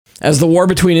As the war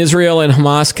between Israel and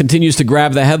Hamas continues to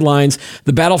grab the headlines,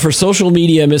 the battle for social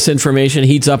media misinformation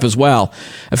heats up as well.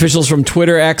 Officials from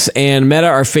Twitter, X, and Meta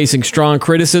are facing strong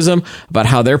criticism about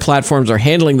how their platforms are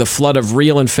handling the flood of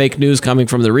real and fake news coming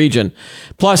from the region.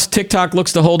 Plus, TikTok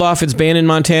looks to hold off its ban in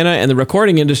Montana, and the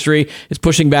recording industry is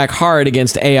pushing back hard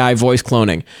against AI voice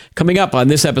cloning. Coming up on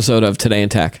this episode of Today in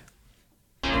Tech.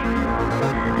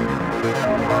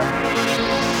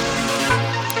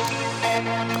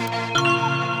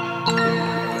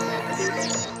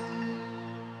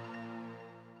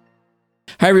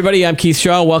 Hi, everybody. I'm Keith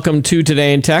Shaw. Welcome to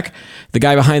Today in Tech. The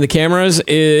guy behind the cameras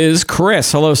is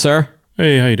Chris. Hello, sir.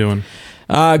 Hey, how you doing?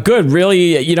 Good.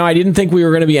 Really, I didn't think we were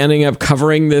going to be ending up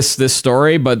covering this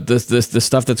story, but the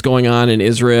stuff that's going on in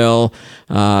Israel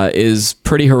is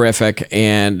pretty horrific.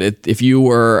 And if you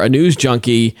were a news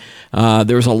junkie,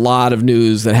 there was a lot of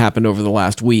news that happened over the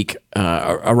last week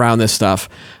around this stuff.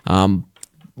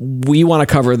 We want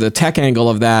to cover the tech angle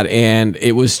of that, and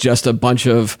it was just a bunch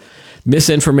of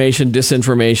misinformation,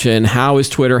 disinformation. How is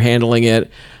Twitter handling it?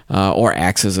 Or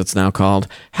X as it's now called.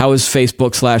 How is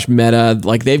Facebook/Meta?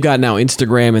 Like, they've got now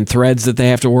Instagram and Threads that they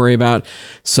have to worry about.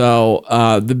 So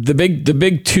the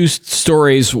big two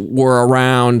stories were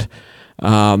around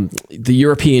the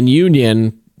European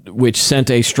Union, which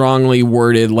sent a strongly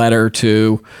worded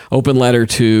open letter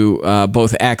to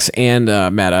both X and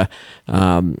Meta.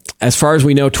 As far as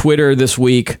we know, Twitter this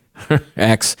week,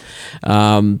 X,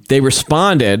 they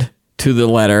responded to the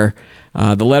letter.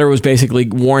 The letter was basically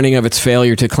warning of its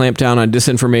failure to clamp down on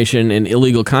disinformation and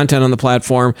illegal content on the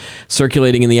platform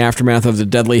circulating in the aftermath of the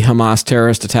deadly Hamas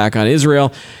terrorist attack on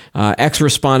Israel. X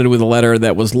responded with a letter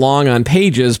that was long on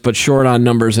pages but short on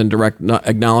numbers and direct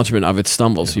acknowledgement of its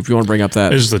stumbles. If you want to bring up that.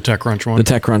 This is the TechCrunch one? The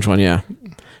TechCrunch one, yeah.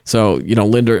 So,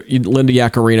 Linda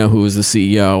Yaccarino, who is the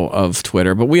CEO of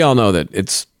Twitter, but we all know that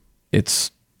it's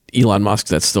Elon Musk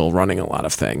that's still running a lot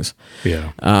of things.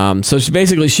 Yeah. So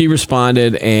she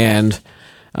responded, and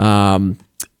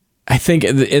I think,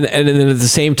 and then at the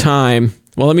same time,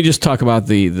 well, let me just talk about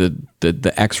the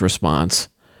X response.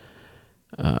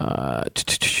 Hold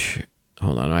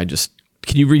on,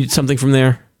 can you read something from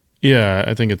there? Yeah,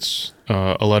 I think it's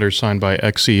a letter signed by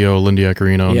ex-CEO Linda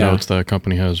Yaccarino. Yeah. Notes that the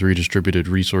company has redistributed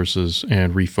resources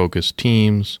and refocused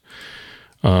teams.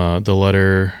 The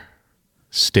letter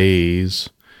stays,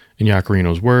 in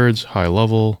Yaccarino's words, high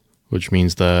level, which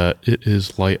means that it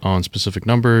is light on specific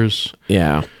numbers.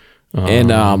 Yeah.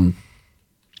 And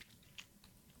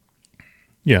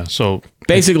yeah, so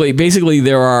basically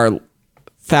there are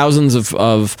thousands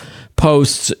of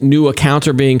posts, new accounts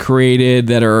are being created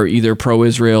that are either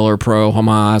pro-Israel or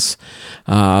pro-Hamas.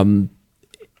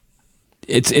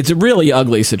 It's a really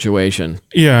ugly situation.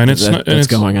 Yeah, and it's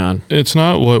going on. It's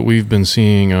not what we've been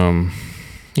seeing.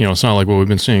 It's not like what we've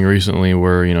been seeing recently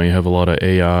where, you have a lot of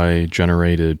AI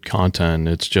generated content.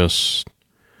 It's just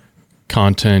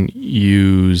content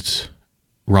used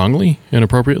wrongly,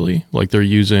 inappropriately. Like, they're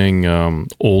using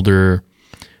older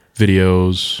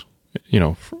videos,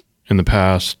 in the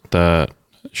past that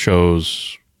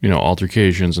shows,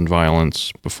 altercations and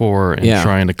violence before, and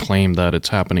trying to claim that it's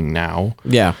happening now.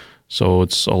 Yeah. So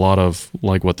it's a lot of,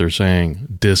 like what they're saying,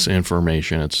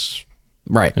 disinformation. It's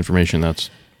right information that's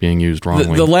being used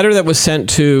wrongly. The letter that was sent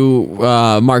to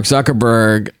Mark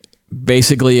Zuckerberg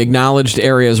basically acknowledged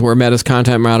areas where Meta's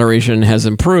content moderation has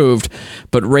improved,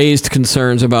 but raised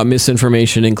concerns about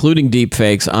misinformation, including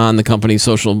deepfakes, on the company's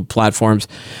social platforms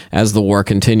as the war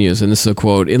continues. And this is a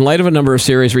quote: "In light of a number of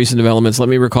serious recent developments, let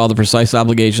me recall the precise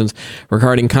obligations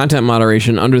regarding content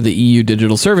moderation under the EU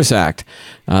Digital Service Act."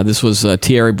 This was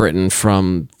Thierry Breton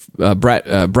from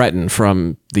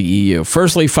the EU.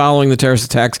 "Firstly, following the terrorist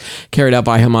attacks carried out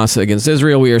by Hamas against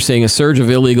Israel, we are seeing a surge of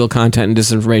illegal content and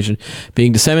disinformation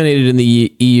being disseminated in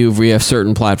the EU via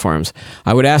certain platforms.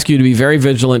 I would ask you to be very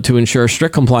vigilant to ensure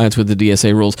strict compliance with the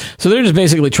DSA rules." So they're just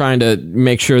basically trying to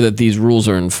make sure that these rules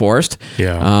are enforced,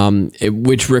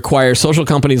 which requires social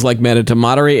companies like Meta to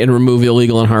moderate and remove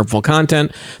illegal and harmful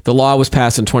content. The law was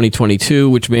passed in 2022,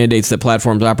 which mandates that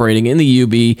platforms operating in the EU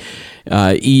be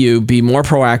more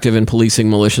proactive in policing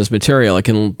malicious material. It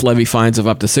can levy fines of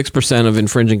up to 6% of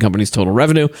infringing companies' total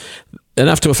revenue,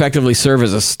 enough to effectively serve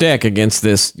as a stick against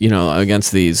this,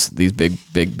 against these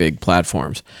big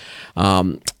platforms.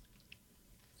 And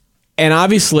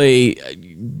obviously,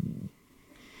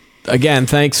 again,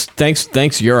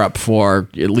 thanks Europe for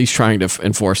at least trying to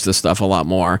enforce this stuff a lot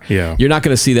more. Yeah. You're not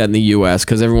going to see that in the U.S.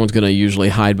 because everyone's going to usually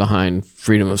hide behind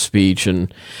freedom of speech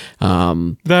and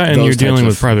you're dealing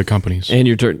with private companies. And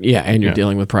you're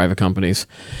dealing with private companies.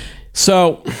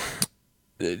 So,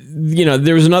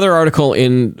 there was another article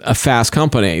in a Fast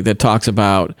Company that talks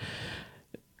about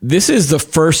this is the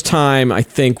first time I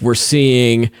think we're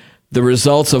seeing the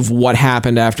results of what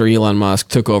happened after Elon Musk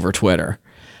took over Twitter.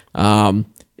 And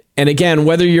again,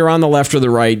 whether you're on the left or the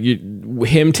right,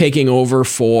 him taking over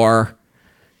for,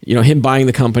 him buying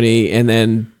the company and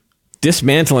then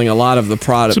dismantling a lot of the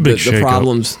product, the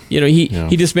problems.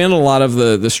 He dismantled a lot of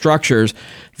the structures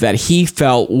that he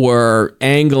felt were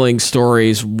angling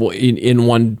stories in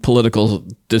one political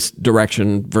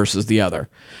direction versus the other.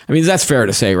 I mean, that's fair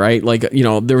to say, right? Like,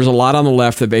 there was a lot on the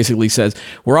left that basically says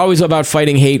we're always about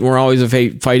fighting hate and we're always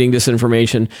fighting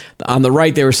disinformation. On the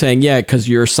right, they were saying, yeah, because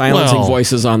you're silencing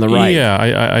voices on the right.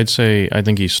 Yeah, I'd say I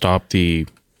think he stopped the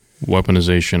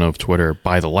weaponization of Twitter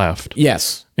by the left.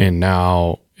 Yes. And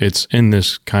now it's in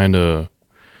this kind of,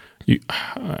 I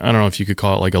don't know if you could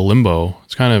call it like a limbo.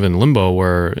 It's kind of in limbo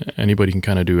where anybody can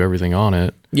kind of do everything on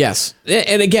it. Yes.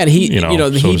 And again, he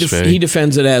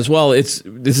defends it as well. This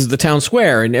is the town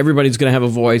square and everybody's going to have a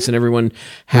voice and everyone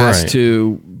has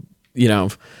to,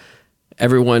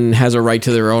 everyone has a right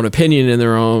to their own opinion and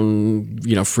their own,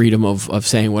 freedom of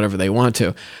saying whatever they want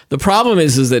to. The problem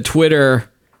is that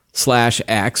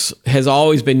Twitter/X has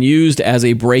always been used as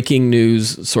a breaking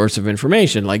news source of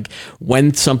information. Like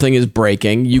when something is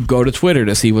breaking, you go to Twitter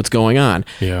to see what's going on.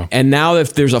 Yeah. And now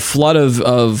if there's a flood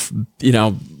of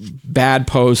bad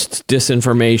posts,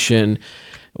 disinformation,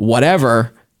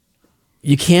 whatever,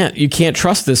 you can't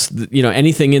trust this,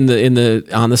 anything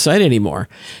on the site anymore.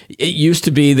 It used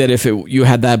to be that if you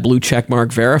had that blue check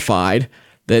mark verified,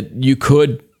 that you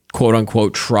could quote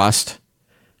unquote trust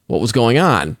what was going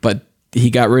on, but he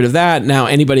got rid of that. Now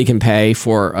anybody can pay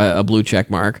for a blue check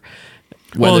mark.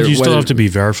 Do you still have to be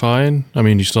verified? I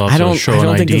mean, you still have to show an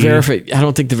ID? I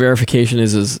don't think the verification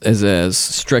is as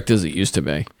strict as it used to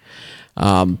be.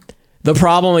 The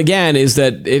problem, again, is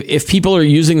that if people are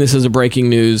using this as a breaking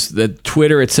news, that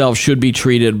Twitter itself should be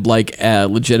treated like a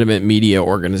legitimate media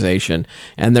organization,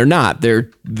 and they're not.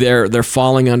 They're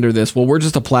falling under this. Well, we're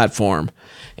just a platform,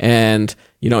 and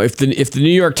if the New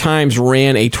York Times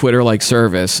ran a Twitter-like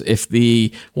service, if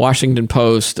the Washington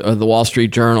Post or the Wall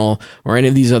Street Journal or any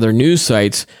of these other news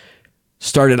sites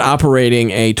started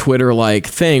operating a Twitter-like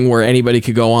thing where anybody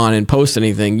could go on and post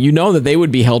anything, that they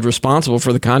would be held responsible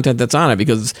for the content that's on it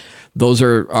because those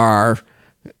are our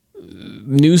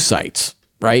news sites,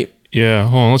 right? Yeah,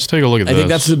 hold on, let's take a look at this. I think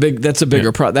that's the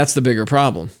bigger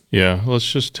problem. Yeah,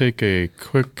 let's just take a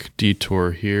quick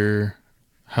detour here.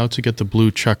 How to get the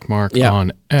blue check mark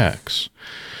on X.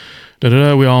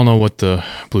 We all know what the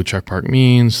blue check mark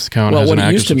means. The account has an active subscription. What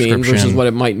it used to mean versus what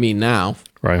it might mean now.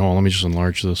 Right, hold on, let me just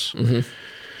enlarge this.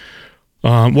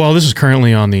 Mm-hmm. Well, this is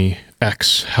currently on the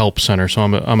X Help Center, so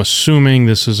I'm assuming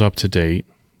this is up to date,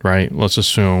 right? Let's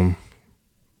assume.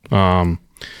 So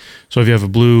if you have a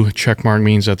blue check mark,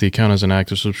 means that the account has an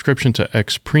active subscription to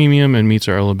X Premium and meets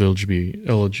our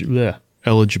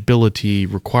eligibility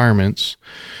requirements.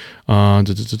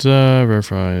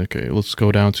 Verify. Okay, let's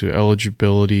go down to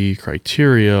eligibility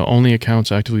criteria. Only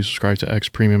accounts actively subscribed to X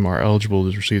Premium are eligible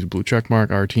to receive the blue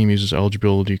checkmark. Our team uses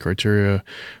eligibility criteria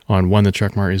on when the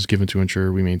checkmark is given to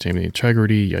ensure we maintain the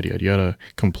integrity, yada, yada, yada.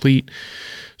 Complete.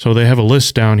 So they have a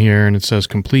list down here and it says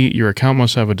complete. Your account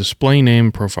must have a display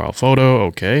name, profile photo.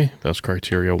 Okay, that's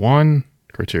criteria 1.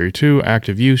 Criteria 2,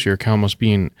 active use. Your account must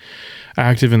be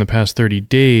active in the past 30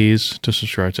 days to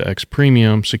subscribe to X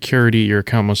Premium. Security, your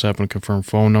account must have a confirmed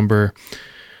phone number.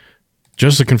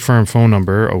 Just a confirmed phone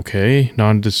number, okay.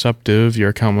 Non-deceptive, your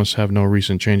account must have no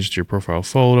recent changes to your profile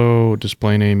photo,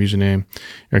 display name, username.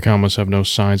 Your account must have no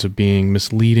signs of being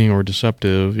misleading or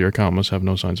deceptive. Your account must have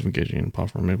no signs of engaging in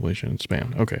platform manipulation and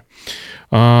spam. Okay.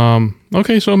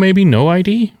 Okay, so maybe no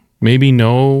ID, maybe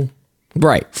no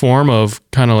form of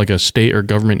kind of like a state or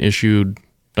government issued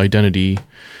identity.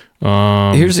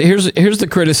 Here's the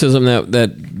criticism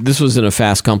that this was in a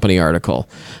Fast Company article.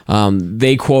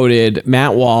 They quoted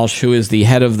Matt Walsh, who is the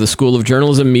head of the School of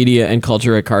Journalism, Media and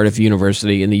Culture at Cardiff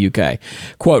University in the UK.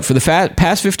 Quote, for the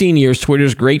past 15 years,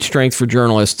 Twitter's great strength for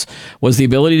journalists was the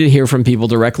ability to hear from people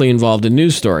directly involved in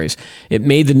news stories. It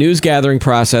made the news gathering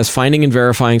process, finding and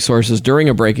verifying sources during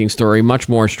a breaking story, much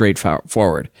more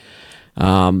straightforward.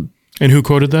 And who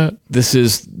quoted that? This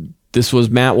was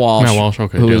Matt Walsh. Matt Walsh,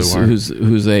 okay.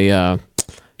 Who's a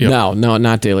no,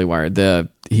 not Daily Wire.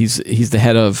 He's the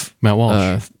head of Matt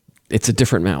Walsh. It's a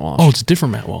different Matt Walsh. Oh, it's a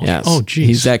different Matt Walsh. Yes. Oh, geez.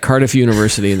 He's at Cardiff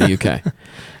University in the UK.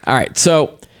 All right,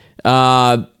 so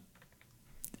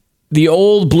The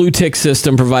old blue tick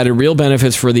system provided real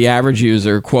benefits for the average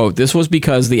user. Quote, this was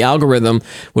because the algorithm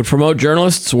would promote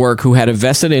journalists' work who had a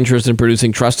vested interest in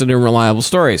producing trusted and reliable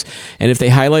stories. And if they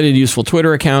highlighted useful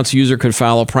Twitter accounts, user could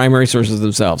follow primary sources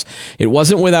themselves. It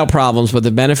wasn't without problems, but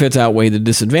the benefits outweigh the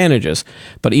disadvantages.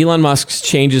 But Elon Musk's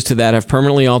changes to that have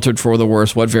permanently altered for the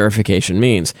worse what verification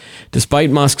means. Despite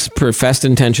Musk's professed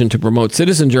intention to promote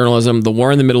citizen journalism, the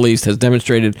war in the Middle East has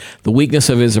demonstrated the weakness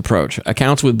of his approach.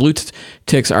 Accounts with blue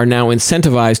ticks are now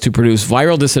incentivized to produce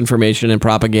viral disinformation and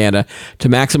propaganda to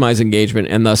maximize engagement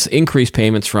and thus increase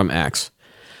payments from X.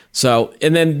 So,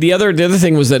 and then the other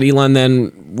thing was that Elon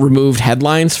then removed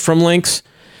headlines from links.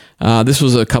 This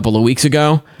was a couple of weeks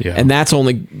ago, and that's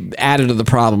only added to the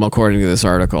problem, according to this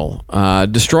article.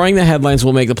 Destroying the headlines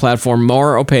will make the platform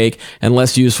more opaque and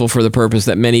less useful for the purpose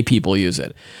that many people use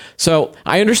it. So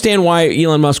I understand why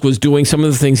Elon Musk was doing some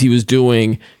of the things he was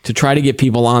doing to try to get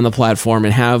people on the platform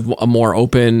and have a more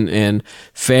open and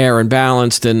fair and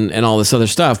balanced and all this other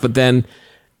stuff. But then,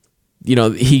 you know,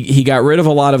 he got rid of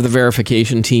a lot of the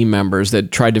verification team members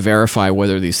that tried to verify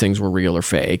whether these things were real or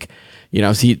fake. You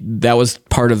know, that was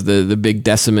part of the big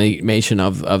decimation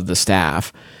of the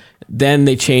staff. Then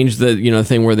they changed the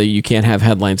thing where you can't have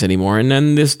headlines anymore, and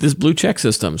then this blue check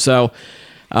system. So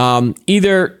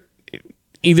either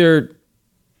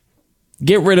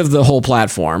get rid of the whole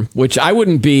platform, which I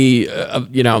wouldn't be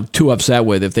too upset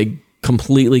with if they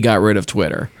completely got rid of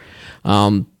Twitter,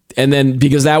 and then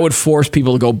because that would force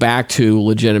people to go back to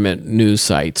legitimate news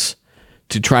sites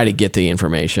to try to get the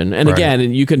information. And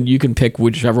again, you can pick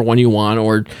whichever one you want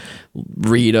or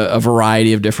read a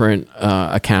variety of different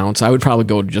accounts. I would probably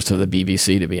go just to the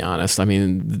BBC, to be honest. I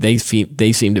mean, they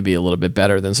seem to be a little bit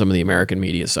better than some of the American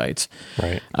media sites.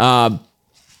 Right.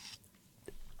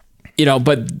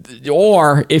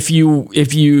 Or if you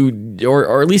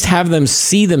or at least have them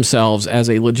see themselves as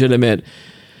a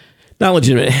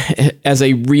as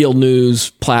a real news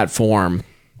platform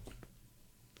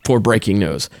for breaking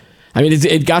news. I mean,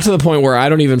 it got to the point where I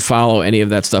don't even follow any of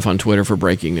that stuff on Twitter for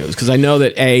breaking news because I know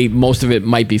that A, most of it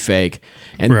might be fake,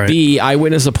 and B,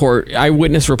 eyewitness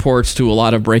reports to a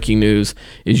lot of breaking news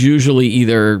is usually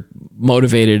either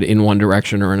motivated in one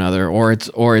direction or another, or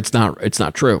it's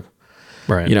not true.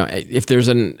 Right. You know, if there's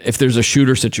a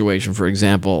shooter situation, for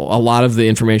example, a lot of the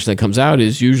information that comes out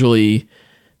is usually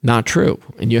not true,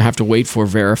 and you have to wait for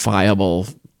verifiable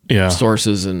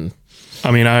sources and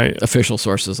official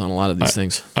sources on a lot of these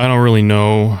things. I don't really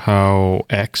know how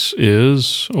X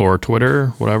is or Twitter,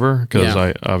 whatever, because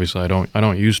I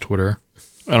don't use Twitter.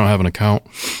 I don't have an account.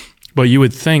 But you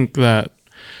would think that,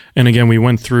 and again, we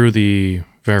went through the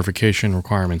verification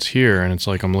requirements here, and it's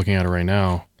like I'm looking at it right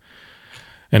now.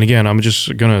 And again, I'm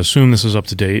just going to assume this is up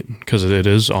to date because it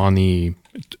is on the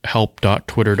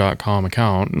help.twitter.com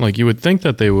account. Like, you would think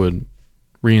that they would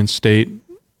reinstate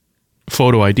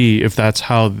photo ID if that's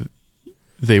how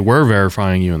they were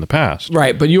verifying you in the past.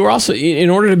 Right. But you were also, in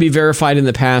order to be verified in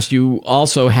the past, you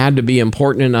also had to be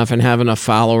important enough and have enough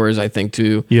followers, I think,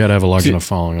 to... You had to have a large enough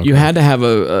following. Okay. You had to have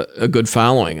a good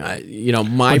following. But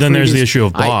then there's the issue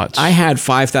of bots. I had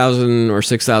 5,000 or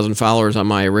 6,000 followers on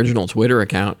my original Twitter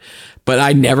account, but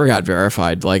I never got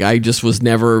verified. Like, I just was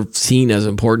never seen as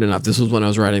important enough. This was when I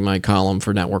was writing my column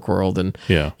for Network World, and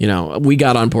we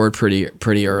got on board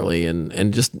pretty early,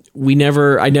 and just I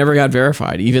never got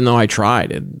verified, even though I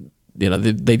tried. And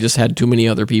they just had too many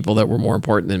other people that were more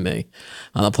important than me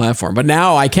on the platform. But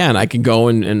now I can go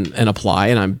and apply,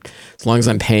 and as long as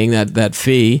I'm paying that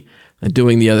fee and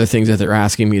doing the other things that they're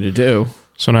asking me to do.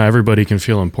 So now everybody can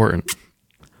feel important,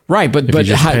 right? But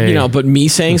me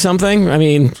saying something, I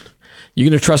mean. You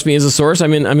gonna trust me as a source?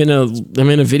 I'm in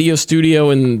a video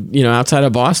studio outside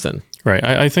of Boston. Right.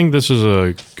 I think this is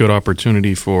a good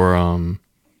opportunity for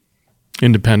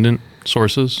independent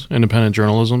sources, independent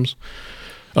journalisms,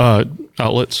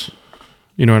 outlets.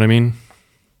 You know what I mean?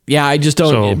 Yeah, I just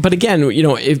don't. But again,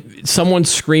 if someone's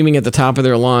screaming at the top of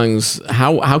their lungs,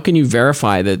 how can you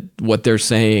verify that what they're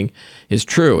saying is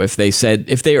true? If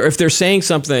they're saying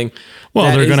something,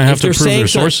 well, they're going to have to prove their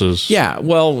sources. Yeah,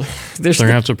 well, they're going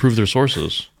to have to prove their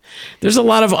sources. There's a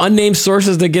lot of unnamed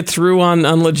sources that get through on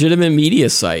legitimate media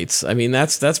sites. I mean,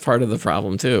 that's part of the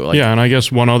problem too. And I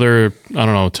guess one other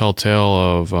telltale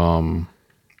of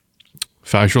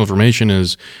factual information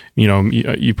is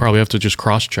you probably have to just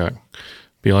cross check.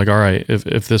 Be like, all right,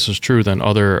 if this is true, then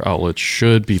other outlets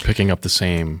should be picking up the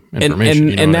same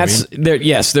information. And that's there.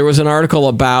 Yes, there was an article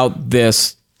about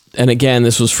this, and again,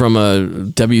 this was from a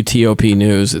WTOP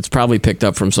News. It's probably picked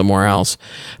up from somewhere else,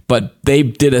 but they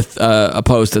did a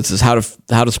post that says how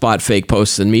to spot fake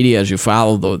posts in media as you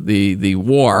follow the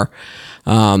war.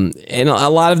 And a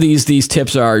lot of these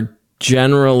tips are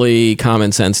generally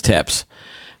common sense tips.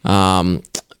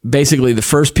 Basically, the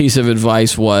first piece of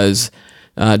advice was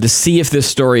to see if this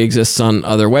story exists on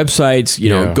other websites.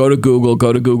 Go to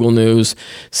Google News,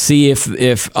 see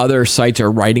if other sites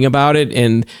are writing about it,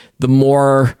 and the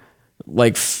more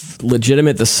like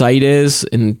legitimate the site is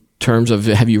in terms of,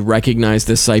 have you recognized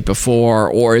this site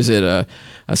before, or is it a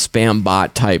spam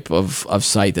bot type of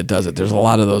site that does it? There's a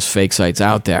lot of those fake sites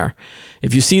out there.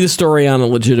 If you see the story on a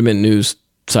legitimate news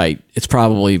site, it's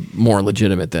probably more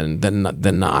legitimate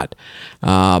than not.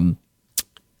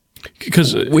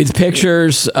 Because with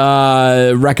pictures,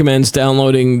 recommends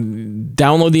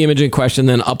download the image in question,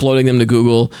 then uploading them to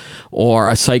Google or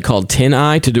a site called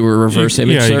TinEye to do a reverse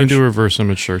image search. Yeah, you can do a reverse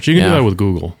image search. You can do that with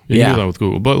Google. You can do that with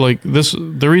Google. But like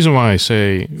the reason why I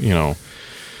say,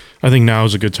 I think now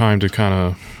is a good time to kind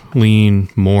of lean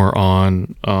more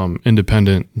on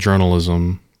independent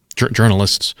journalism.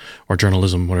 Journalists or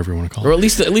journalism, whatever you want to call it, or at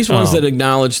least ones that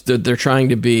acknowledge that they're trying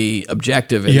to be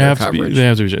objective in their coverage. They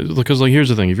have to be, because like here's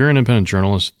the thing: if you're an independent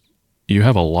journalist, you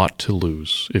have a lot to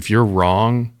lose. If you're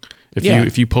wrong,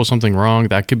 if you post something wrong,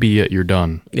 that could be it. You're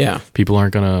done. Yeah, people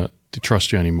aren't gonna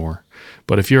trust you anymore.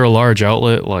 But if you're a large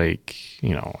outlet like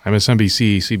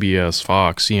MSNBC, CBS,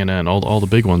 Fox, CNN, all the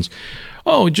big ones,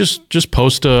 just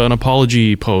post an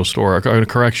apology post or a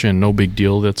correction. No big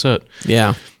deal. That's it.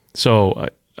 Yeah. So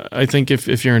I think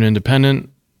if you're an independent,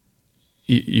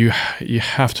 you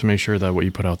have to make sure that what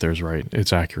you put out there is right.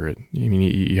 It's accurate. I mean,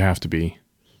 you have to be.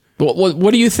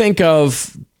 What do you think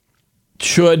of?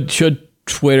 Should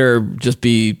Twitter just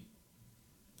be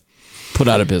put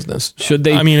out of business? Should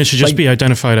they? I mean, it should just be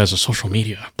identified as a social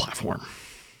media platform.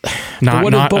 But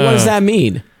what does that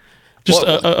mean?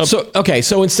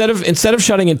 So instead of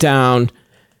shutting it down,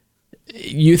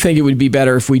 you think it would be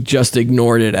better if we just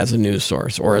ignored it as a news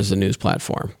source or as a news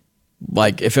platform?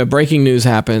 Like if a breaking news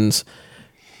happens,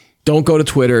 don't go to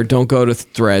Twitter, don't go to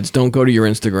Threads, don't go to your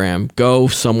Instagram, go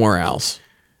somewhere else.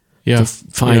 Yeah, to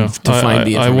find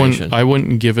the information. I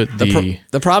wouldn't give it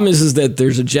the problem is that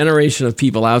there's a generation of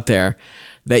people out there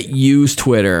that use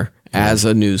Twitter as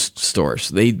a news source.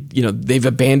 They've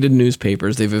abandoned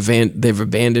newspapers. They've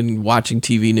abandoned watching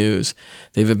TV news.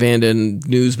 They've abandoned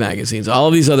news magazines. All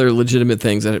of these other legitimate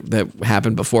things that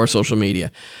happened before social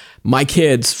media. My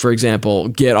kids, for example,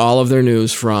 get all of their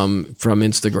news from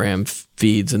Instagram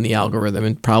feeds and the algorithm,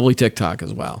 and probably TikTok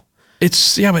as well.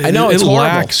 I know it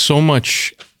lacks so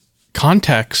much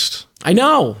context. I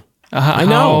know. I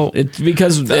know. It's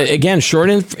because again, short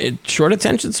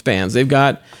attention spans. They've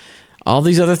got all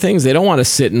these other things. They don't want to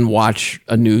sit and watch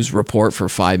a news report for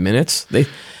 5 minutes.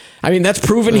 That's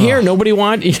proven here. Nobody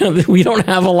we don't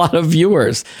have a lot of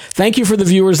viewers. Thank you for the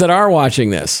viewers that are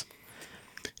watching this.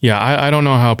 Yeah, I don't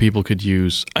know how people could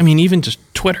use, even just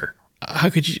Twitter. How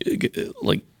could you,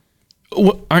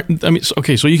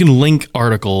 so you can link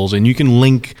articles and you can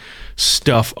link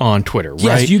stuff on Twitter, right?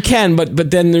 Yes, you can, but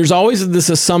then there's always this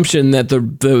assumption that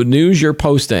the news you're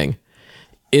posting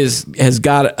has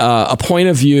got a point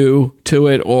of view to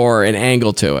it or an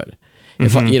angle to it.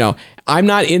 If I'm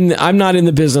not in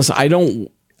the business, I don't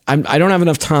have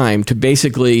enough time to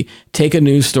basically take a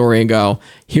news story and go,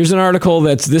 here's an article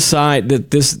that's this side,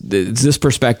 this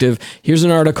perspective. Here's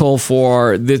an article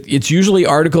for that. It's usually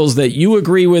articles that you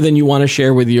agree with and you want to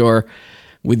share with your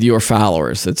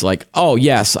followers. It's like, oh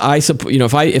yes,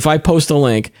 if I post a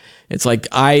link, it's like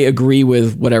I agree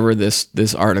with whatever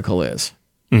this article is.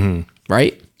 Mm-hmm.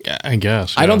 Right? Yeah, I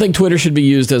guess. Yeah. I don't think Twitter should be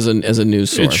used as a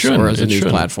news source or as a news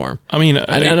platform. And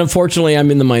unfortunately, I'm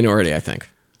in the minority, I think.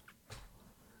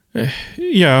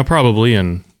 Yeah, probably.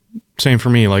 And same for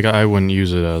me. Like, I wouldn't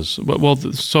use it as...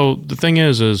 So the thing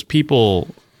is people...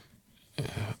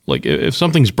 Like, if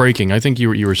something's breaking, I think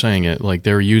you were saying it, like,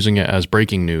 they're using it as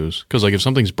breaking news. Because, like, if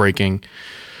something's breaking,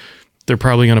 they're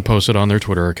probably going to post it on their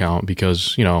Twitter account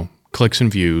because, clicks and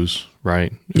views,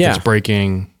 right? If it's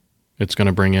breaking, it's going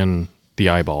to bring in the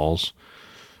eyeballs.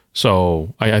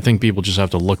 So I think people just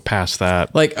have to look past that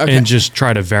and just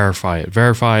try to verify it,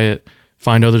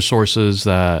 find other sources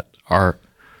that are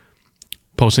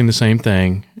posting the same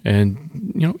thing,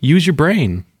 and use your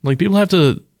brain. Like, people have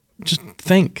to just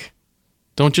think.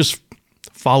 Don't just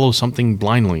follow something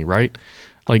blindly, right?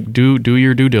 Like, do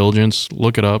your due diligence,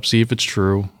 look it up, see if it's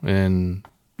true, and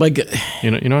like,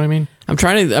 you know what I mean? I'm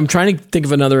trying to think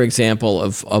of another example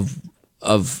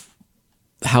of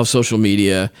how social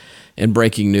media and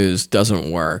breaking news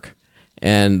doesn't work.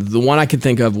 And the one I could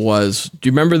think of was, do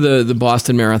you remember the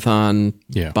Boston Marathon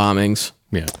bombings?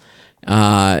 Yeah.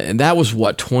 And that was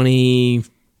what,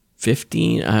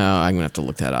 2015? I'm going to have to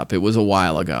look that up. It was a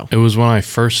while ago. It was when I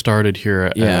first started here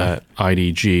at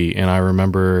IDG, and I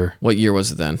remember... What year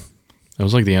was it then? It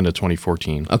was like the end of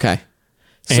 2014. Okay.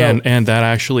 And that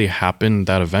actually happened,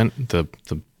 that event, the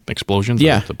explosion,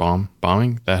 the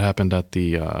bombing, that happened at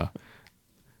the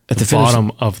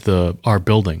bottom of our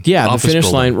building. Yeah, the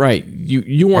finish line, right.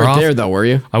 You weren't there though, were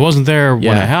you? I wasn't there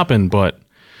when it happened, but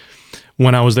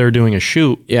when I was there doing a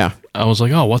shoot, I was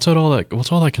like, oh, what's all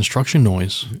that construction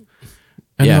noise?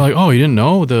 And they're like, oh, you didn't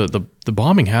know the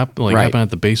bombing happened at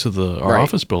the base of our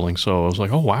office building. So I was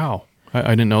like, oh wow,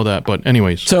 I didn't know that. But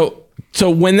anyways, so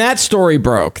when that story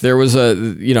broke, there was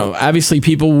obviously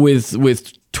people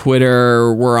with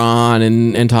Twitter were on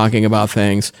and talking about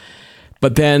things.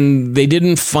 But then they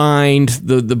didn't find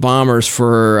the bombers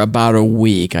for about a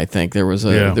week. I think there was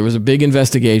a big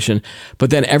investigation. But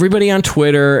then everybody on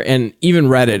Twitter and even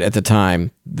Reddit at the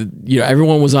time,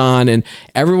 everyone was on, and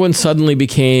everyone suddenly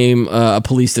became a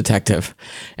police detective.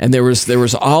 And there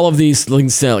was all of these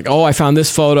things like, oh, I found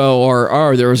this photo, or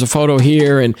oh, there was a photo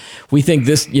here, and we think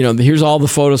this. Here's all the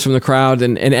photos from the crowd,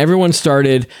 and everyone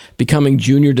started becoming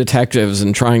junior detectives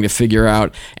and trying to figure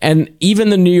out. And even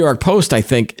the New York Post, I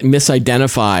think, misidentified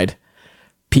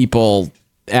people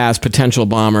as potential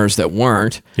bombers that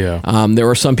weren't. Yeah. There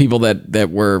were some people that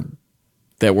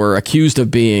were accused of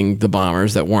being the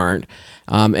bombers that weren't.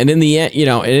 And in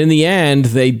the end,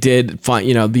 they did find,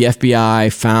 the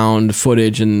FBI found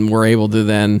footage and were able to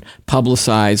then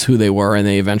publicize who they were, and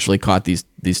they eventually caught these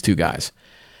two guys.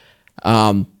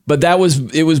 But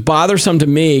it was bothersome to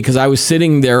me because I was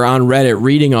sitting there on Reddit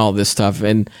reading all this stuff,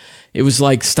 and it was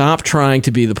like, stop trying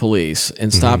to be the police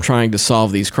and stop trying to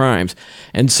solve these crimes.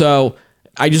 And so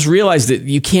I just realized that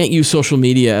you can't use social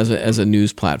media as a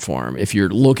news platform if you're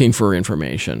looking for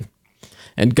information.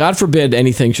 And God forbid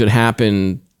anything should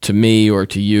happen to me or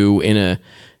to you in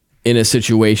a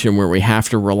situation where we have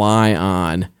to rely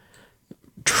on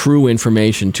true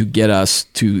information to get us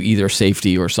to either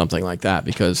safety or something like that,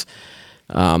 because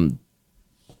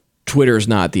Twitter is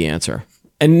not the answer.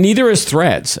 And neither is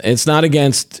Threads. It's not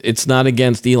against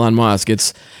Elon Musk.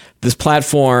 It's this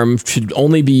platform should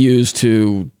only be used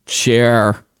to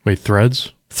share. Wait,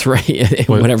 Threads?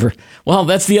 Whatever. Well,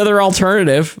 that's the other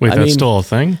alternative. Wait, that's still a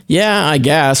thing? Yeah, I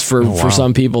guess for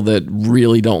some people that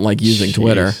really don't like using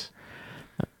Twitter.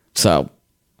 So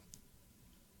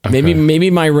maybe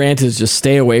my rant is just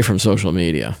stay away from social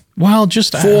media. Well,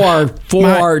 just for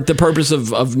the purpose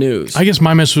of news. I guess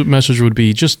my message would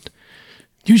be just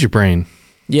use your brain.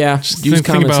 Yeah,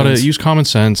 think about it. Use common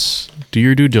sense. Do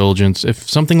your due diligence. If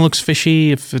something looks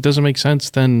fishy, if it doesn't make sense,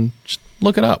 then just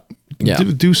look it up. Yeah.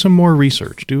 Do some more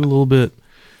research. Do a little bit,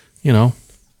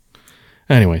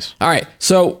 Anyways. All right.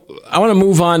 So I want to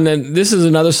move on. And this is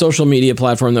another social media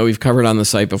platform that we've covered on the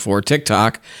site before,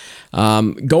 TikTok.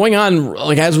 Going on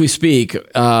like as we speak.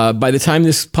 By the time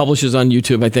this publishes on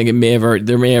YouTube, I think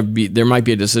there might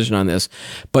be a decision on this.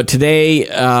 But today,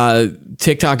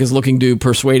 TikTok is looking to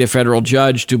persuade a federal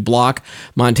judge to block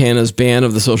Montana's ban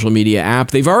of the social media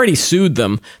app. They've already sued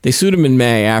them. They sued them in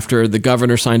May after the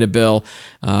governor signed a bill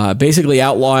basically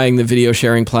outlawing the video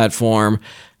sharing platform.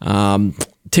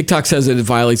 TikTok says that it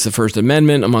violates the First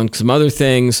Amendment, among some other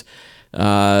things.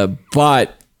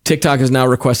 But TikTok is now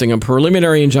requesting a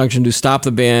preliminary injunction to stop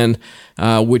the ban,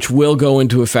 which will go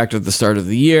into effect at the start of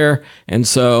the year. And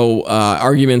so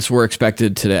arguments were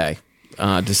expected today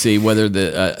to see whether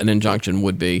an injunction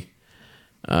would be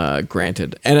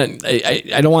granted. And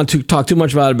I don't want to talk too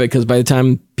much about it because by the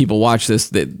time people watch this,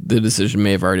 the decision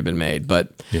may have already been made.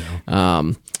 But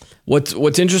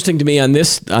what's interesting to me on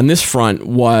this front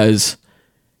was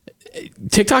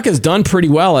TikTok has done pretty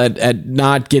well at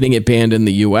not getting it banned in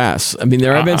the U.S. I mean,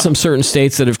 there have been some certain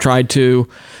states that have tried to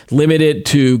limit it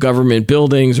to government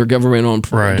buildings or government-owned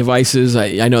devices.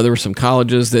 I know there were some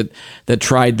colleges that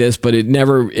tried this, but it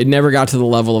never got to the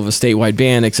level of a statewide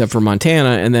ban, except for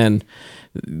Montana. And then,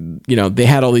 they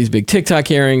had all these big TikTok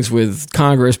hearings with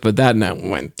Congress, but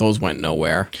those went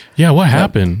nowhere. Yeah, what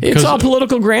happened? It's all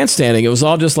political grandstanding. It was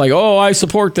all just like, oh, I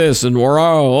support this, and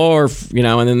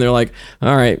and then they're like,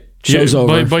 all right. Show's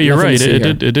over. But you're right.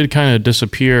 It did kind of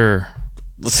disappear.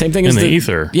 The same thing in the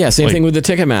ether. Yeah, same thing with the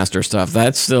Ticketmaster stuff.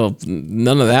 That's still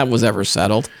none of that was ever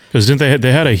settled. Because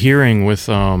they had a hearing with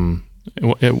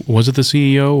was it the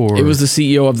CEO or it was the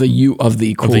CEO of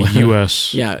the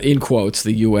US yeah, in quotes,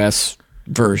 the US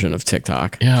version of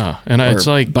TikTok. Yeah, and it's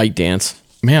like ByteDance.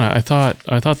 Man, I thought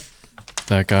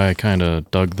that guy kind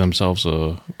of dug themselves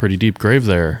a pretty deep grave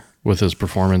there with his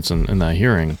performance in that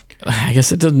hearing. I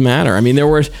guess it doesn't matter. I mean, there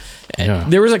was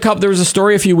a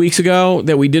story a few weeks ago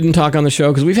that we didn't talk on the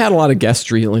show because we've had a lot of guests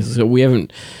recently, so we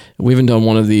haven't done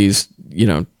one of these,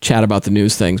 chat about the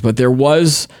news things. But there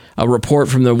was a report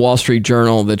from the Wall Street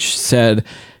Journal that said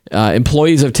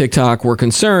employees of TikTok were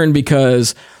concerned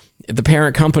because the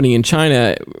parent company in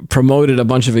China promoted a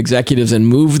bunch of executives and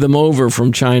moved them over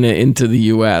from China into the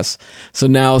US. So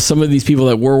now some of these people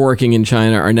that were working in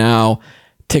China are now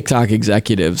TikTok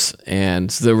executives. And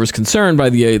there was concern by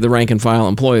the rank and file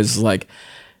employees, like,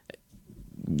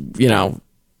 you know,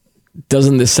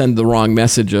 doesn't this send the wrong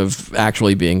message of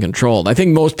actually being controlled? I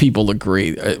think most people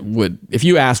agree. If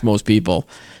you ask most people,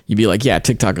 you'd be like, yeah,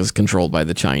 TikTok is controlled by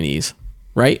the Chinese,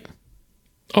 right?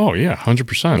 Oh yeah,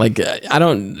 100%. Like I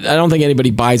don't think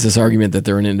anybody buys this argument that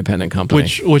they're an independent company.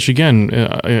 Which again,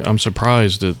 I'm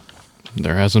surprised that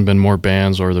there hasn't been more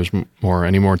bans or there's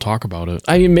any more talk about it.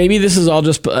 I mean, maybe this is all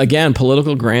just, again,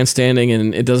 political grandstanding,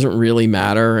 and it doesn't really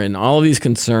matter. And all of these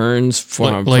concerns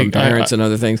from parents and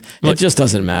other things, it just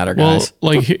doesn't matter, guys.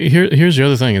 Well, like here's the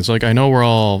other thing. It's like, I know we're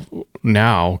all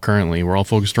currently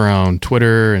focused around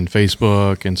Twitter and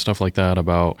Facebook and stuff like that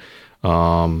about,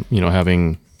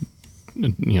 having,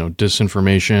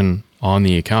 disinformation on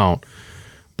the account.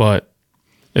 But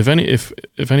if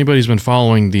anybody's been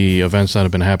following the events that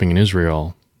have been happening in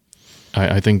Israel,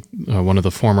 I think one of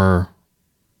the former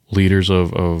leaders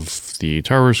of the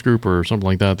terrorist group or something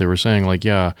like that, they were saying like,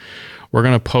 yeah, we're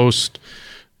going to post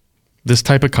this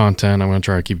type of content. I'm going to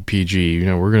try to keep it PG.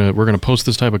 We're going to post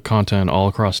this type of content all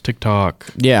across TikTok,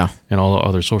 yeah, and all the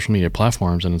other social media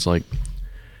platforms. And it's like,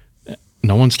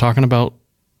 no one's talking about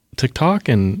TikTok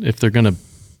and if they're going to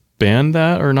ban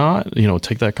that or not,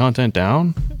 take that content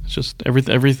down. It's just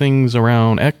everything's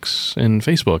around X and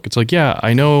Facebook. It's like, yeah,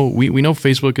 I know we know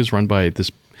Facebook is run by this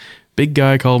big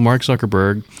guy called Mark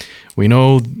Zuckerberg. We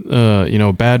know,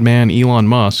 bad man Elon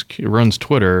Musk runs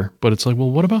Twitter, but it's like,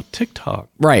 well, what about TikTok?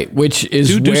 Right, which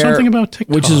is do something about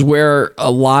TikTok. Which is where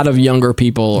a lot of younger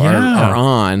people are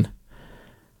on.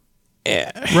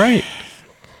 Right.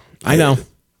 I know.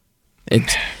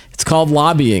 It's called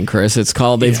lobbying, Chris. It's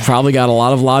called, they've probably got a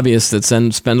lot of lobbyists that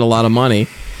spend a lot of money.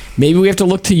 Maybe we have to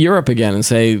look to Europe again and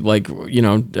say, like,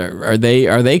 are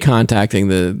they contacting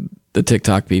the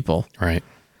TikTok people? Right.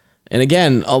 And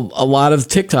again, a lot of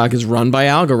TikTok is run by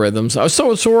algorithms.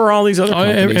 So are all these other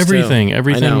companies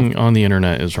Everything on the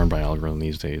internet is run by algorithm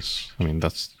these days. I mean, I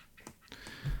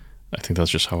think that's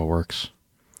just how it works.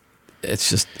 It's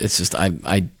just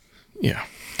I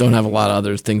don't have a lot of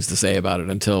other things to say about it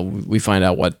until we find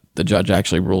out what the judge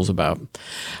actually rules about.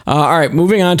 All right,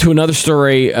 moving on to another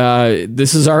story.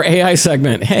 This is our AI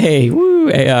segment. Hey, woo,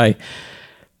 AI.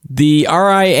 The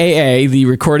RIAA, the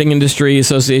Recording Industry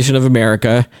Association of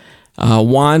America,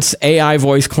 wants AI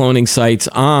voice cloning sites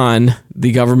on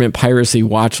the government piracy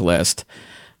watch list.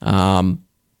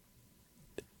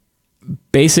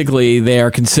 Basically, they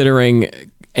are considering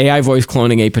AI voice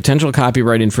cloning a potential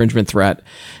copyright infringement threat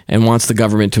and wants the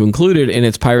government to include it in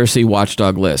its piracy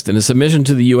watchdog list. In a submission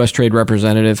to the U.S. Trade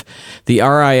Representative, the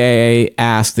RIAA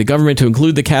asked the government to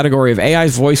include the category of AI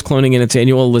voice cloning in its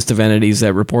annual list of entities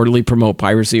that reportedly promote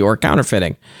piracy or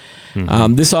counterfeiting.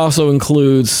 Mm-hmm. This also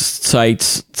includes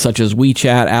sites such as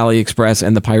WeChat, AliExpress,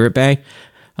 and the Pirate Bay.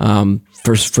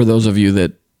 For those of you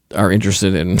that are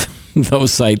interested in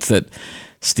those sites that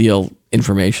steal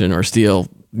information or steal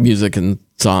music and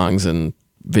songs and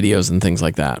videos and things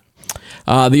like that.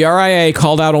 The RIA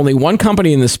called out only one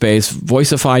company in this space,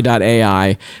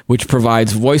 Voicify.ai, which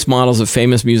provides voice models of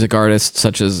famous music artists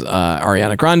such as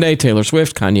Ariana Grande, Taylor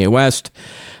Swift, Kanye West.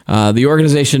 The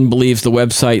organization believes the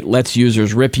website lets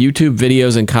users rip YouTube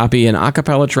videos and copy an a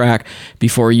cappella track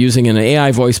before using an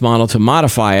AI voice model to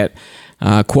modify it.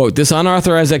 Quote, this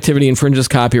unauthorized activity infringes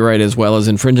copyright as well as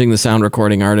infringing the sound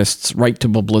recording artist's right to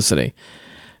publicity.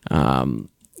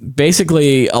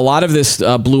 Basically, a lot of this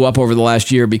blew up over the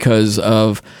last year because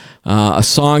of a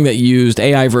song that used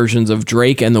AI versions of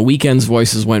Drake and The Weeknd's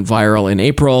voices went viral in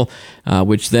April,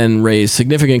 which then raised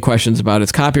significant questions about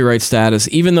its copyright status.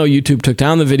 Even though YouTube took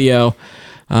down the video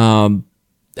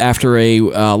after a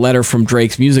letter from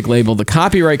Drake's music label, the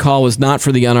copyright call was not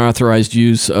for the unauthorized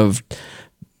use of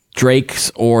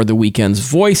Drake's or The Weeknd's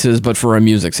voices, but for a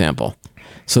music sample.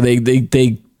 So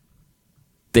they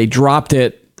dropped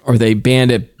it, or they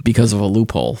banned it because of a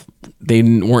loophole. They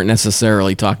weren't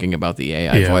necessarily talking about the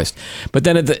AI voice. But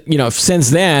then,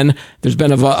 since then, there's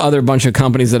been other bunch of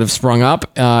companies that have sprung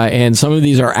up, and some of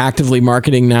these are actively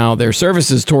marketing now their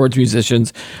services towards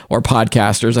musicians or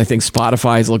podcasters. I think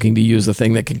Spotify is looking to use the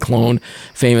thing that can clone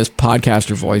famous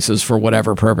podcaster voices for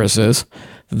whatever purposes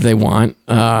they want.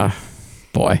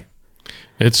 Boy.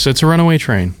 It's a runaway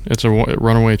train. It's a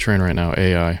runaway train right now,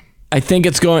 AI. I think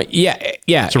it's going, yeah.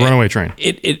 It's a runaway train.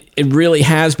 It really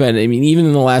has been. I mean, even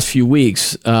in the last few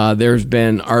weeks, there's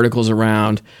been articles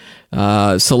around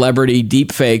celebrity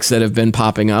deep fakes that have been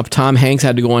popping up. Tom Hanks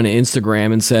had to go on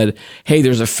Instagram and said, "Hey,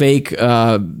 there's a fake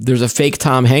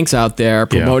Tom Hanks out there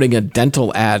promoting a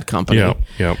dental ad company."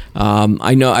 Yeah.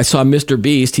 I know. I saw Mr.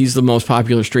 Beast. He's the most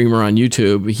popular streamer on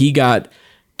YouTube. He got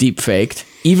deep faked,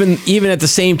 even at the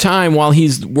same time while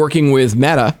he's working with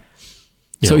Meta.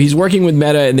 So he's working with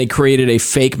Meta, and they created a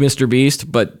fake Mr.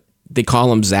 Beast, but they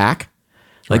call him Zach.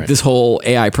 Like this whole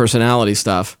AI personality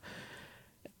stuff.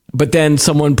 But then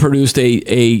someone produced a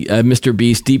Mr.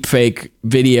 Beast deepfake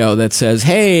video that says,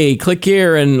 "Hey, click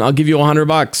here and I'll give you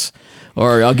 $100,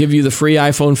 or I'll give you the free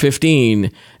iPhone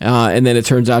 15." And then it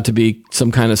turns out to be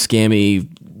some kind of scammy,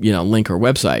 link or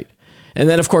website. And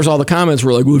then of course all the comments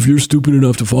were like, "Well, if you're stupid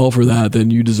enough to fall for that,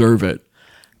 then you deserve it."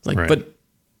 Like, but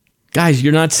guys,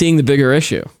 you're not seeing the bigger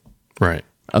issue,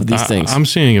 of these things. I'm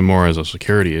seeing it more as a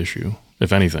security issue,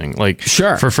 if anything. Like,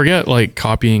 forget like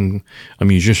copying a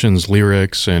musician's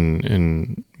lyrics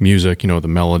and music, the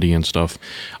melody and stuff.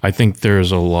 I think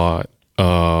there's a lot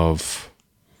of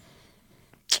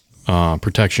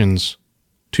protections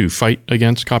to fight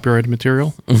against copyrighted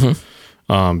material,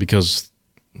 because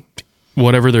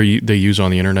whatever they use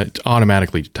on the internet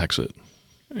automatically detects it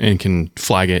and can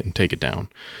flag it and take it down.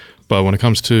 But when it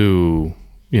comes to,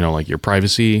 like your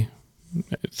privacy,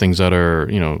 things that are,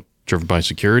 driven by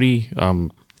security,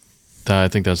 I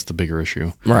think that's the bigger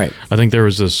issue. Right. I think there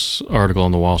was this article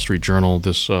in the Wall Street Journal.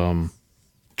 This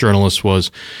journalist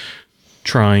was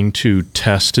trying to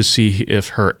test to see if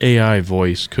her AI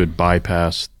voice could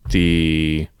bypass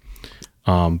the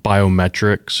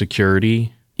biometric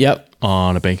security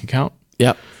on a bank account.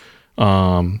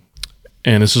 And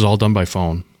this is all done by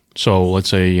phone. So let's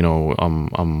say,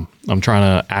 I'm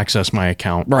trying to access my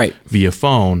account via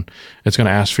phone. It's going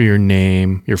to ask for your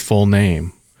name, your full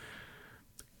name.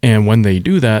 And when they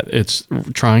do that, it's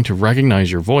trying to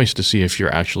recognize your voice to see if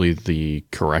you're actually the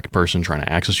correct person trying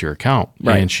to access your account.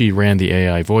 And she ran the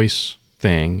AI voice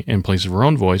thing in place of her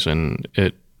own voice, and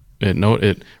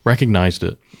it recognized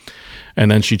it. And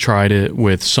then she tried it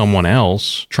with someone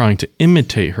else trying to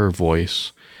imitate her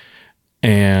voice,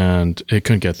 and it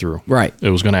couldn't get through. It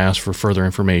was going to ask for further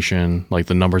information, like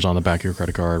the numbers on the back of your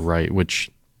credit card,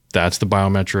 which that's the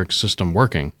biometric system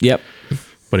working.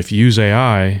 But if you use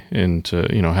AI and to,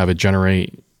 have it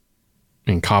generate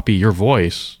and copy your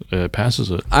voice, it passes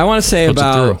it. I want to say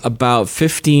about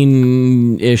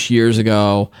 15-ish years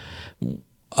ago,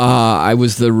 I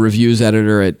was the reviews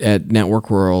editor at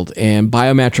Network World, and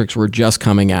biometrics were just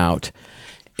coming out.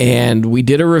 And we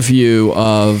did a review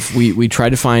of, we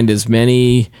tried to find as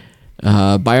many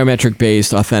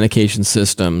biometric-based authentication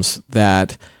systems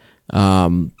that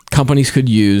companies could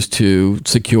use to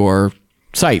secure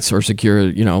sites or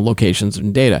secure, locations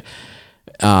and data.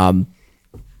 And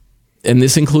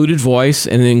this included voice,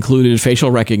 and it included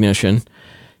facial recognition.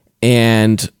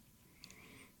 And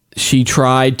she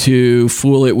tried to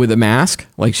fool it with a mask,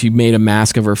 like she made a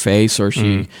mask of her face, or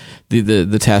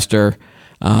the tester.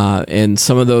 And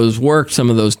some of those worked, some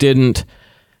of those didn't.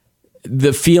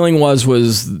 The feeling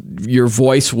was your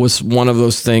voice was one of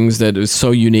those things that is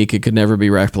so unique it could never be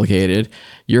replicated.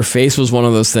 Your face was one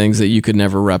of those things that you could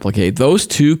never replicate. Those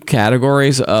two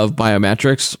categories of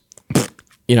biometrics,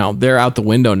 they're out the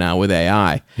window now with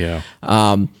AI.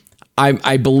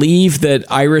 I believe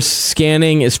that iris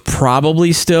scanning is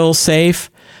probably still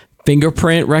safe.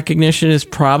 Fingerprint recognition is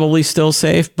probably still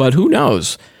safe, but who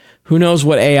knows? Who knows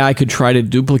what AI could try to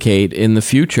duplicate in the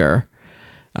future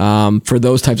for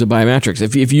those types of biometrics?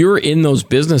 If you're in those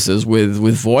businesses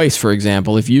with voice, for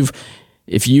example, if you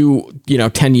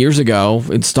 10 years ago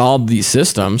installed these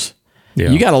systems,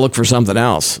 you got to look for something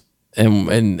else.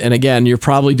 And again, you're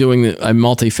probably doing a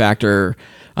multi-factor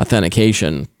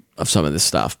authentication of some of this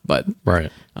stuff. But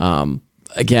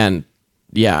again,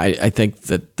 I think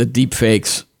that the deep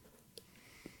fakes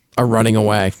are running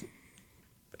away.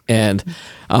 And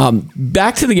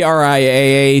back to the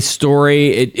RIAA story,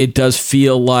 it does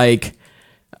feel like,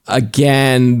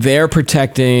 again, they're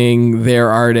protecting their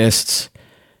artists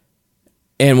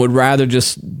and would rather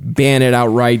just ban it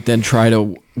outright than try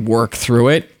to work through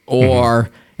it. Or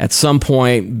at some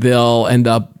point, they'll end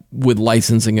up with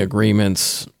licensing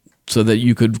agreements so that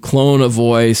you could clone a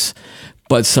voice,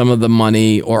 but some of the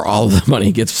money or all of the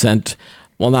money gets sent,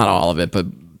 well, not all of it, but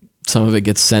some of it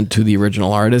gets sent to the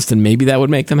original artist, and maybe that would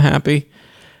make them happy.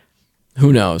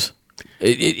 Who knows?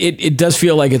 It does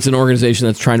feel like it's an organization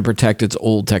that's trying to protect its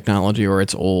old technology or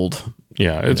its old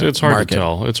it's hard to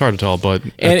tell. It's hard to tell, but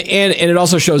and it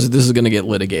also shows that this is going to get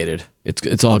litigated.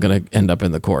 It's all going to end up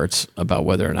in the courts about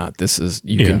whether or not this is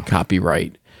you can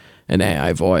copyright an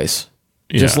AI voice.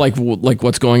 Just like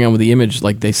what's going on with the image,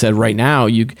 like they said right now,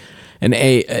 an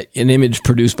image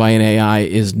produced by an AI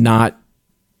is not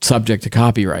subject to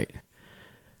copyright.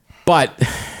 But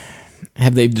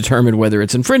have they determined whether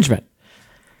it's infringement?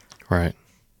 Right.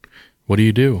 What do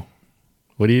you do?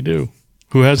 What do you do?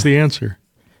 Who has the answer?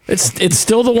 It's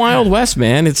still the Wild West,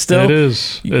 man. It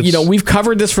is. We've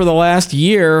covered this for the last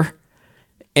year,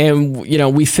 and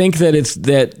we think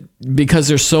that because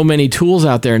there's so many tools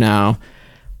out there now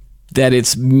that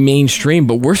it's mainstream,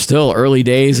 but we're still early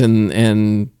days,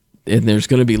 and there's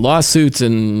going to be lawsuits,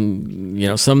 and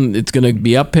it's going to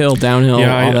be uphill, downhill,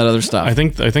 all that other stuff. I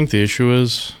think the issue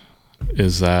is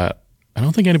that I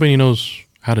don't think anybody knows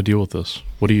how to deal with this.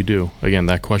 What do you do? Again,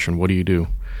 that question, what do you do?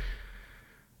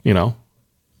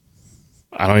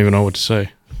 I don't even know what to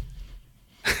say.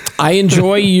 I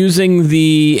enjoy using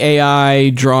the AI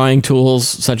drawing tools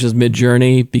such as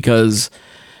Midjourney because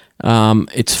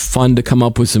it's fun to come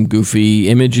up with some goofy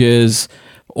images,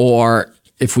 or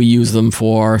if we use them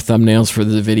for thumbnails for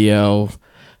the video.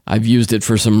 I've used it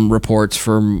for some reports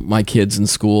for my kids in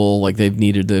school, like they've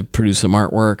needed to produce some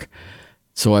artwork.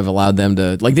 So I've allowed them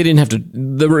to, like, they didn't have to,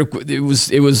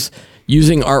 it was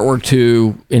using artwork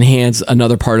to enhance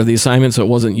another part of the assignment. So it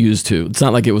wasn't it's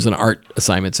not like it was an art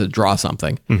assignment to draw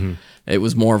something. Mm-hmm. It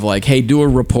was more of like, hey, do a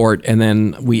report. And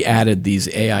then we added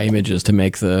these AI images to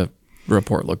make the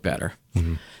report look better.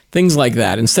 Mm-hmm. Things like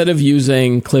that. Instead of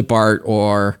using clip art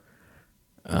or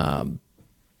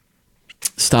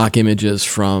stock images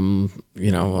from,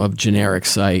 a generic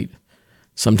site,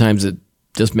 sometimes it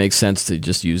just makes sense to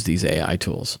just use these AI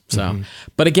tools. So,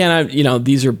 But again,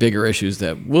 these are bigger issues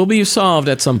that will be solved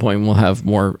at some point. We'll have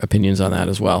more opinions on that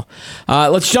as well.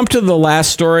 Let's jump to the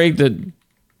last story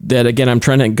that again, I'm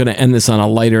going to end this on a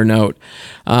lighter note.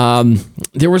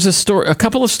 There was a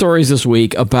couple of stories this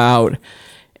week about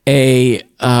a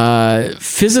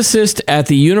physicist at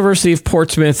the University of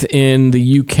Portsmouth in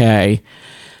the UK.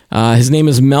 His name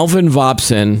is Melvin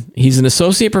Vopson. He's an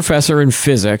associate professor in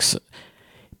physics.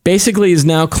 Basically is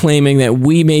now claiming that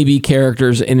we may be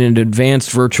characters in an advanced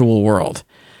virtual world,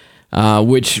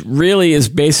 which really is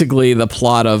basically the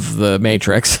plot of The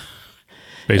Matrix.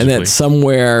 Basically. And that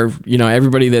somewhere,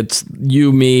 everybody that's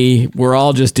you, me, we're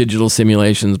all just digital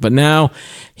simulations. But now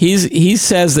he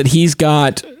says that he's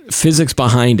got physics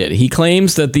behind it. He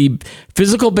claims that the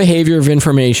physical behavior of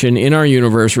information in our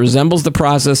universe resembles the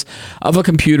process of a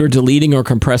computer deleting or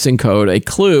compressing code, a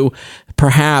clue,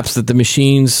 perhaps, that the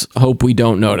machines hope we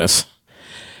don't notice.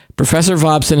 Professor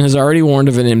Vopson has already warned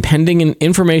of an impending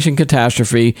information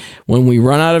catastrophe when we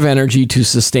run out of energy to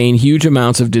sustain huge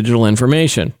amounts of digital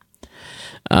information.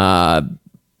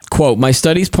 Quote, my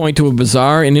studies point to a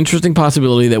bizarre and interesting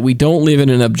possibility that we don't live in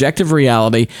an objective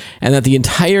reality and that the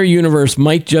entire universe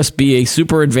might just be a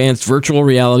super advanced virtual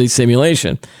reality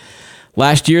simulation.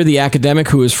 Last year, the academic,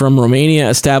 who is from Romania,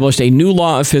 established a new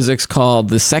law of physics called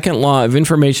the Second Law of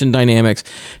Information Dynamics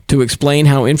to explain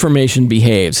how information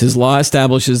behaves. His law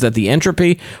establishes that the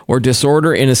entropy or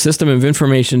disorder in a system of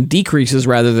information decreases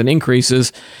rather than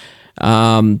increases.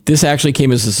 This actually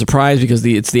came as a surprise because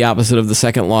it's the opposite of the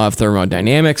second law of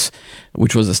thermodynamics,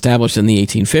 which was established in the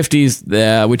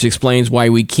 1850s, which explains why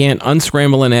we can't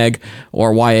unscramble an egg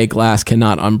or why a glass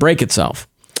cannot unbreak itself.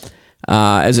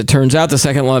 As it turns out, the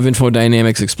second law of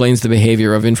infodynamics explains the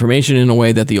behavior of information in a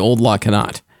way that the old law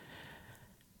cannot.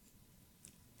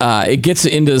 It gets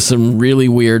into some really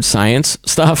weird science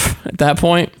stuff at that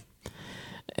point.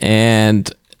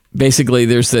 And basically,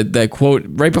 there's that quote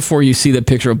right before you see the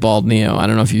picture of bald Neo. I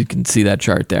don't know if you can see that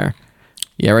chart there.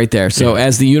 Yeah, right there. So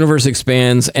as the universe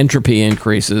expands, entropy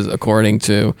increases according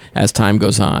to as time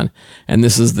goes on. And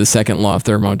this is the second law of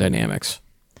thermodynamics.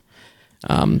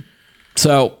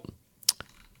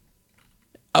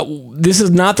 This is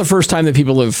not the first time that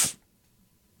people have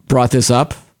brought this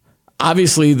up.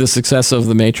 Obviously, the success of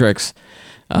The Matrix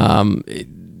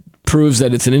proves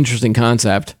that it's an interesting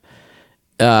concept.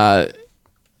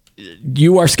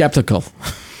 You are skeptical.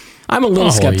 I'm a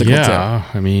little skeptical too.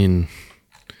 I mean,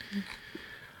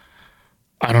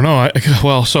 I don't know.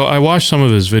 So I watched some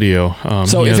of his video.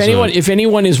 So if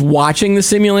anyone is watching the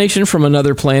simulation from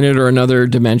another planet or another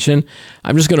dimension,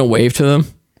 I'm just going to wave to them.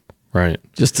 Right.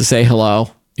 Just to say hello.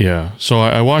 Yeah. So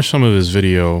I watched some of his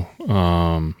video.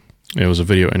 It was a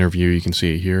video interview. You can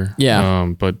see it here.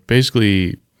 Yeah. But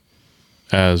basically,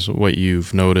 as what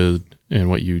you've noted and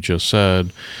what you just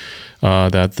said,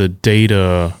 that the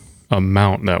data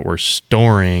amount that we're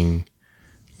storing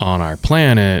on our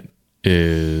planet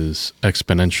is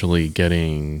exponentially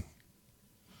getting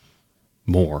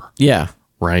more. Yeah.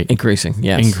 Right? Increasing,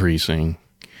 yes. Increasing.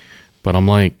 But I'm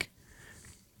like,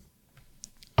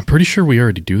 I'm pretty sure we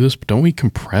already do this, but don't we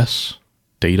compress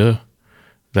data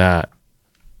that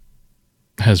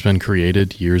has been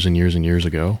created years and years and years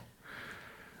ago.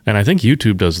 And I think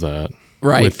YouTube does that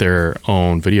with their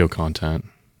own video content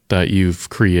that you've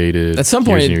created. At some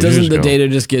point, doesn't the data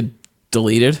just get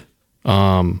deleted?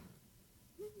 No.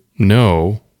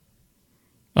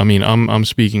 I mean, I'm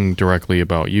speaking directly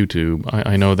about YouTube.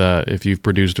 I know that if you've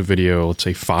produced a video, let's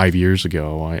say 5 years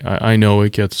ago, I know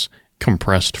it gets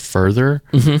compressed further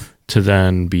to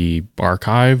then be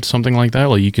archived, something like that.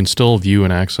 Like you can still view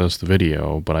and access the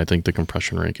video, but I think the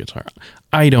compression rate gets higher.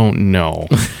 I don't know.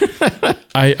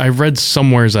 I read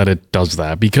somewhere that it does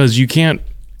that because you can't.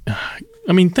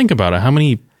 I mean, think about it. How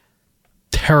many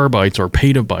terabytes or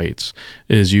petabytes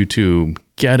is YouTube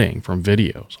getting from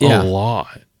videos? A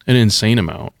lot. An insane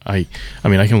amount. I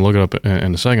mean, I can look it up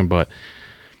in a second, but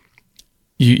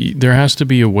there has to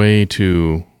be a way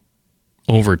to,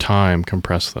 over time,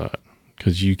 compress that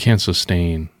because you can't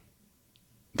sustain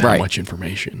that much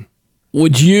information.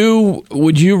 Would you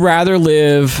rather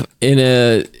live in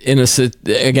a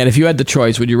again, if you had the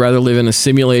choice, would you rather live in a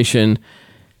simulation,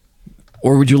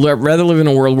 or would you rather live in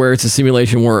a world where it's a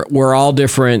simulation where we're all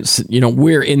different,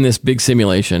 we're in this big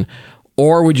simulation,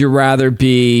 or would you rather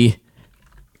be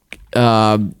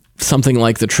something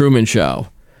like the Truman Show,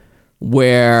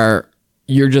 where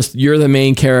you're the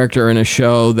main character in a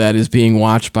show that is being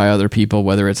watched by other people,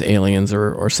 whether it's aliens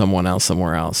or someone else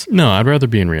somewhere else? No, I'd rather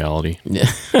be in reality.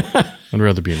 I'd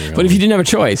rather be in reality. But if you didn't have a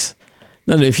choice,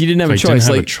 if you didn't have a choice,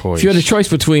 if you had a choice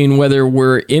between whether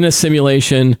we're in a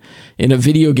simulation in a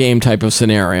video game type of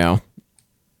scenario,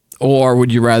 or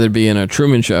would you rather be in a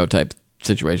Truman Show type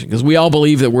situation? Because we all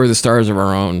believe that we're the stars of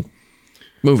our own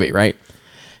movie, right?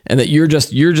 And that you're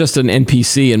just an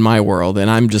NPC in my world,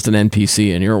 and I'm just an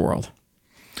NPC in your world.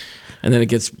 And then it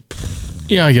gets...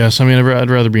 Yeah, I guess. I mean, I'd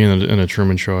rather be in a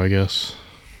Truman Show, I guess.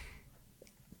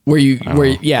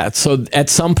 So at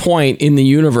some point in the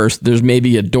universe, there's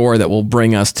maybe a door that will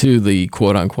bring us to the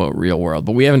quote-unquote real world,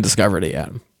 but we haven't discovered it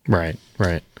yet. Right.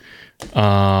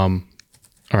 All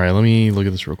right, let me look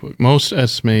at this real quick. Most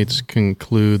estimates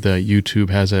conclude that YouTube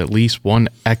has at least 1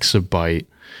 exabyte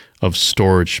of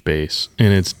storage space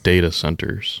in its data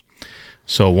centers.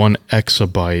 So 1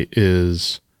 exabyte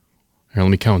is, here, let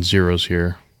me count zeros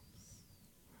here.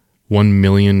 1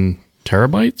 million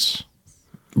terabytes?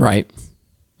 Right.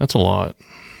 That's a lot.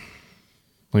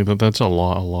 That's a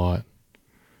lot.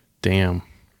 Damn.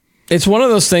 It's one of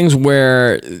those things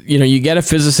where, you get a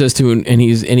physicist and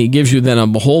he gives you then a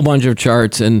whole bunch of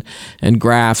charts and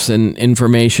graphs and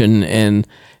information, and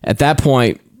at that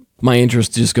point my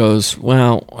interest just goes,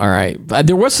 well, all right.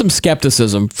 There was some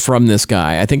skepticism from this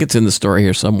guy. I think it's in the story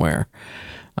here somewhere,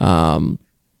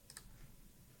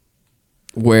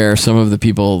 where some of the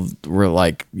people were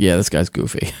like, yeah, this guy's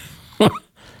goofy.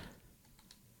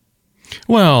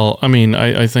 Well, I mean,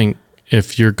 I think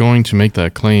if you're going to make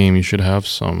that claim, you should have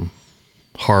some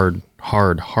hard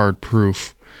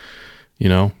proof.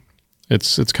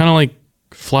 It's kind of like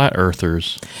flat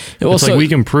earthers. It's like we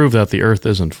can prove that the earth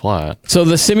isn't flat. So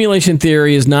the simulation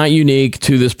theory is not unique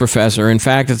to this professor. In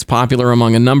fact, it's popular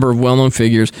among a number of well-known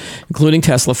figures, including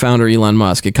Tesla founder Elon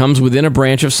Musk. It comes within a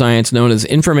branch of science known as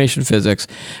information physics,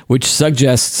 which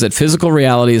suggests that physical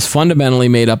reality is fundamentally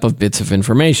made up of bits of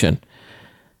information.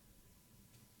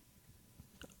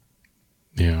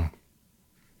 Yeah.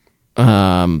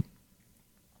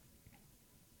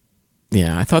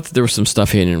 Yeah, I thought that there was some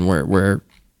stuff in where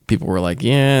people were like,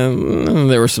 yeah,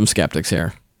 there were some skeptics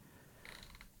here.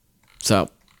 So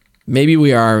maybe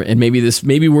we are, and maybe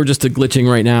we're just a glitching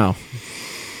right now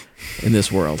in this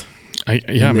world.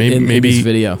 Maybe this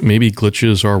video. Maybe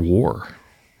glitches are war.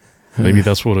 Maybe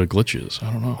that's what a glitch is.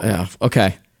 I don't know. Yeah.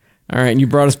 Okay. All right. And you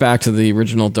brought us back to the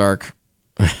original dark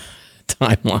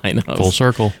timeline of full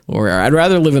circle. I'd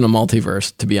rather live in a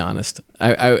multiverse, to be honest.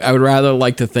 I would rather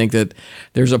like to think that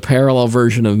there's a parallel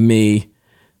version of me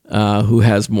who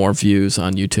has more views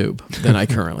on YouTube than I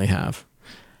currently have.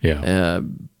 Yeah.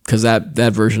 Because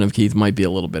that version of Keith might be a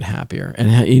little bit happier, and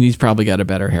he's probably got a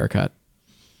better haircut.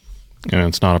 And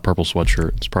it's not a purple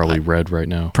sweatshirt. It's probably red right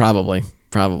now. Probably.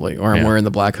 Or I'm wearing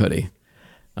the black hoodie.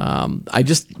 I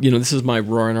just, this is my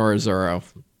Roranora Zorro,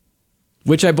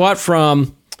 which I bought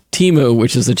from Temu,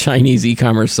 which is a Chinese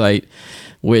e-commerce site,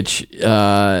 which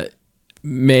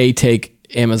may take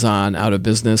Amazon out of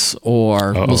business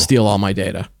or will steal all my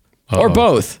data. Or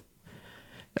both.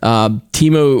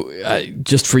 Temu,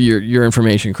 just for your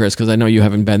information, Chris, because I know you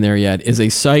haven't been there yet, is a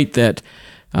site that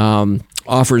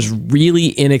offers really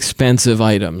inexpensive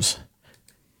items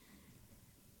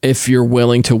if you're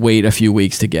willing to wait a few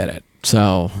weeks to get it.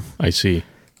 So I see.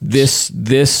 This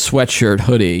sweatshirt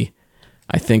hoodie,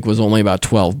 I think, was only about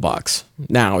 $12.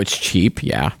 Now it's cheap,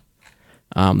 yeah.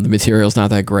 The material's not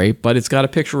that great, but it's got a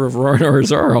picture of Roran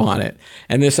Orzoro on it.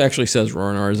 And this actually says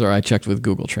Roran Orzoro. I checked with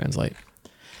Google Translate.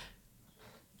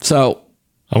 So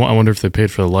I wonder if they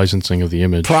paid for the licensing of the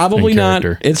image. Probably not.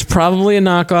 It's probably a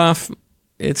knockoff.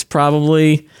 It's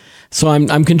probably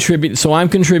I'm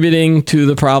contributing to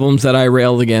the problems that I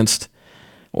railed against,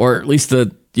 or at least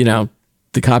the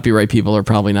copyright people are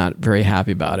probably not very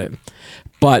happy about it.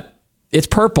 But it's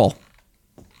purple.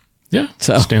 Yeah,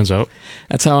 so stands out.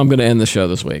 That's how I'm going to end the show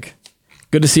this week.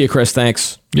 Good to see you, Chris.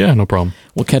 Thanks. Yeah, no problem.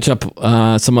 We'll catch up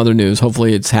some other news.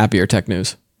 Hopefully it's happier tech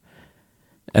news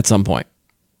at some point.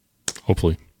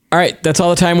 Hopefully. All right, that's all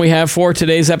the time we have for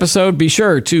today's episode. Be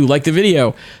sure to like the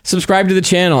video, subscribe to the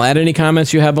channel, add any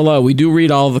comments you have below. We do read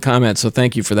all of the comments, so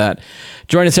thank you for that.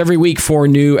 Join us every week for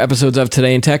new episodes of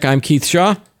Today in Tech. I'm Keith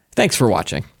Shaw. Thanks for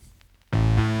watching.